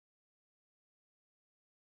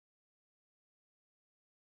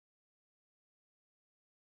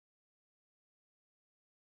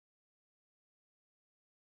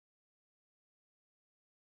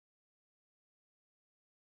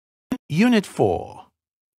Unit 4.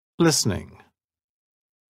 Listening.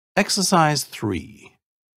 Exercise 3.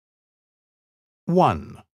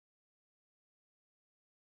 1.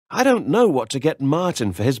 I don't know what to get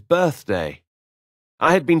Martin for his birthday.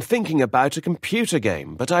 I had been thinking about a computer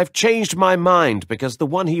game, but I've changed my mind because the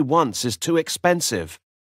one he wants is too expensive.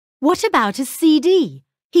 What about a CD?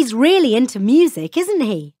 He's really into music, isn't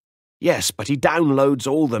he? Yes, but he downloads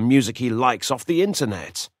all the music he likes off the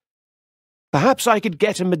internet. Perhaps I could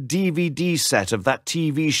get him a DVD set of that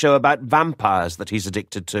TV show about vampires that he's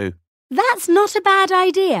addicted to. That's not a bad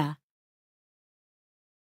idea.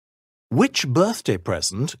 Which birthday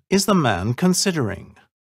present is the man considering?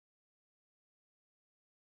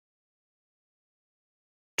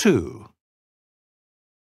 2.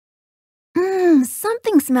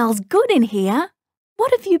 Something smells good in here.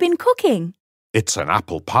 What have you been cooking? It's an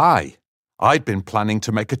apple pie. I'd been planning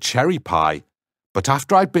to make a cherry pie, but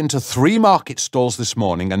after I'd been to 3 market stalls this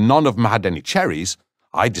morning and none of them had any cherries,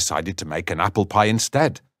 I decided to make an apple pie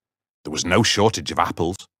instead. There was no shortage of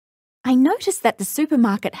apples. I noticed that the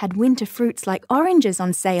supermarket had winter fruits like oranges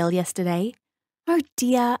on sale yesterday. Oh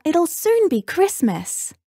dear, it'll soon be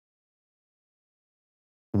Christmas.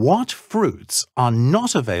 What fruits are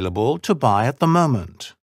not available to buy at the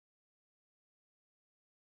moment?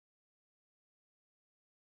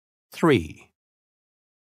 3.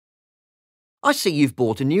 I see you've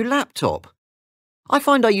bought a new laptop. I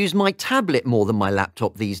find I use my tablet more than my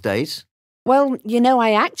laptop these days. Well, you know,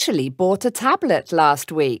 I actually bought a tablet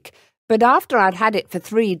last week, but after I'd had it for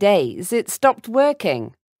 3 days, it stopped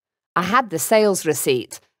working. I had the sales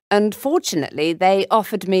receipt, and fortunately they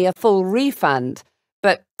offered me a full refund,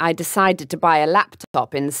 but I decided to buy a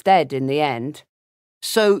laptop instead in the end.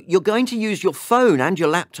 So you're going to use your phone and your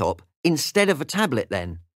laptop instead of a tablet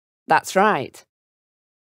then? That's right.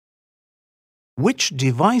 Which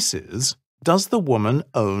devices does the woman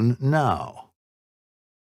own now?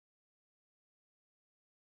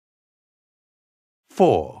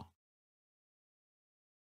 4.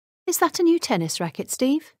 Is that a new tennis racket,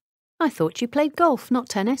 Steve? I thought you played golf, not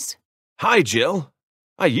tennis. Hi, Jill.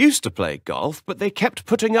 I used to play golf, but they kept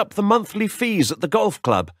putting up the monthly fees at the golf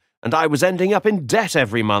club, and I was ending up in debt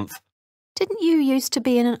every month. Didn't you used to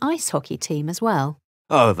be in an ice hockey team as well?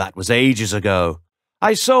 Oh, that was ages ago.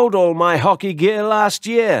 I sold all my hockey gear last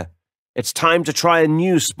year. It's time to try a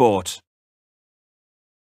new sport.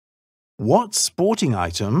 What sporting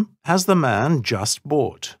item has the man just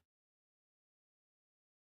bought?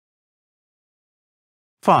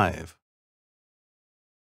 5.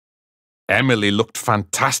 Emily looked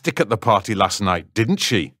fantastic at the party last night, didn't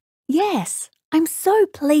she? Yes, I'm so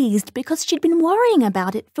pleased because she'd been worrying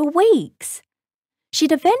about it for weeks.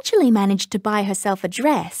 She'd eventually managed to buy herself a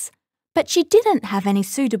dress, but she didn't have any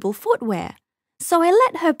suitable footwear, so I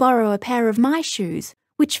let her borrow a pair of my shoes,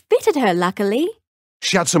 which fitted her luckily.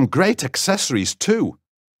 She had some great accessories too.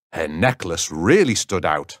 Her necklace really stood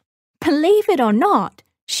out. Believe it or not,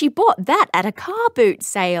 she bought that at a car boot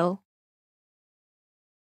sale.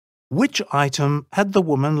 Which item had the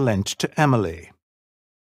woman lent to Emily?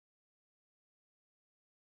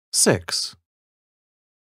 6.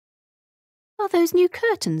 Are those new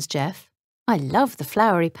curtains, Jeff? I love the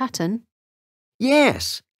flowery pattern.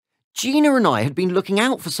 Yes. Gina and I had been looking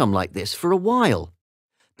out for some like this for a while,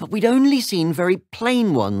 but we'd only seen very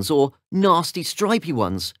plain ones or nasty stripy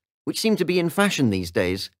ones, which seem to be in fashion these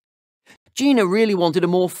days. Gina really wanted a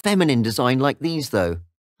more feminine design like these, though.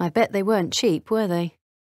 I bet they weren't cheap, were they?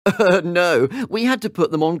 No, we had to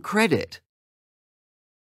put them on credit.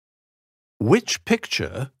 Which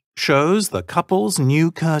picture shows the couple's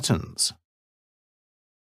new curtains?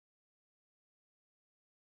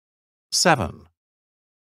 7.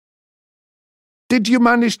 Did you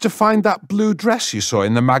manage to find that blue dress you saw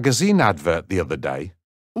in the magazine advert the other day?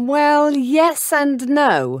 Well, yes and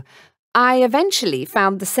no. I eventually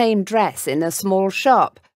found the same dress in a small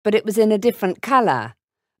shop, but it was in a different colour.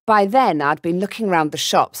 By then, I'd been looking round the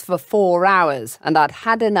shops for 4 hours, and I'd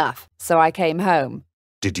had enough, so I came home.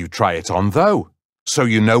 Did you try it on, though? So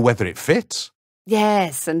you know whether it fits?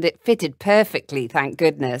 Yes, and it fitted perfectly, thank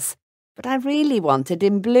goodness. But I really wanted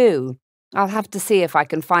in blue. I'll have to see if I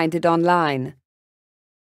can find it online.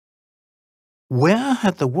 Where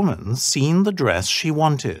had the woman seen the dress she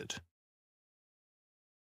wanted?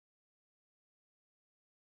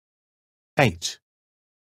 8.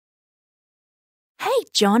 Hey,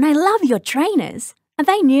 John, I love your trainers. Are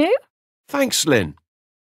they new? Thanks, Lynn.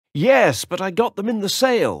 Yes, but I got them in the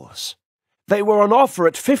sales. They were on offer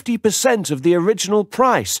at 50% of the original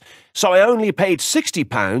price, so I only paid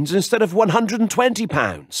 £60 instead of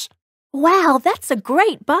 £120. Wow, that's a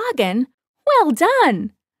great bargain. Well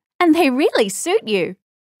done. And they really suit you.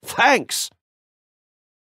 Thanks.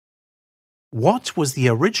 What was the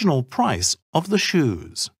original price of the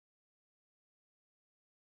shoes?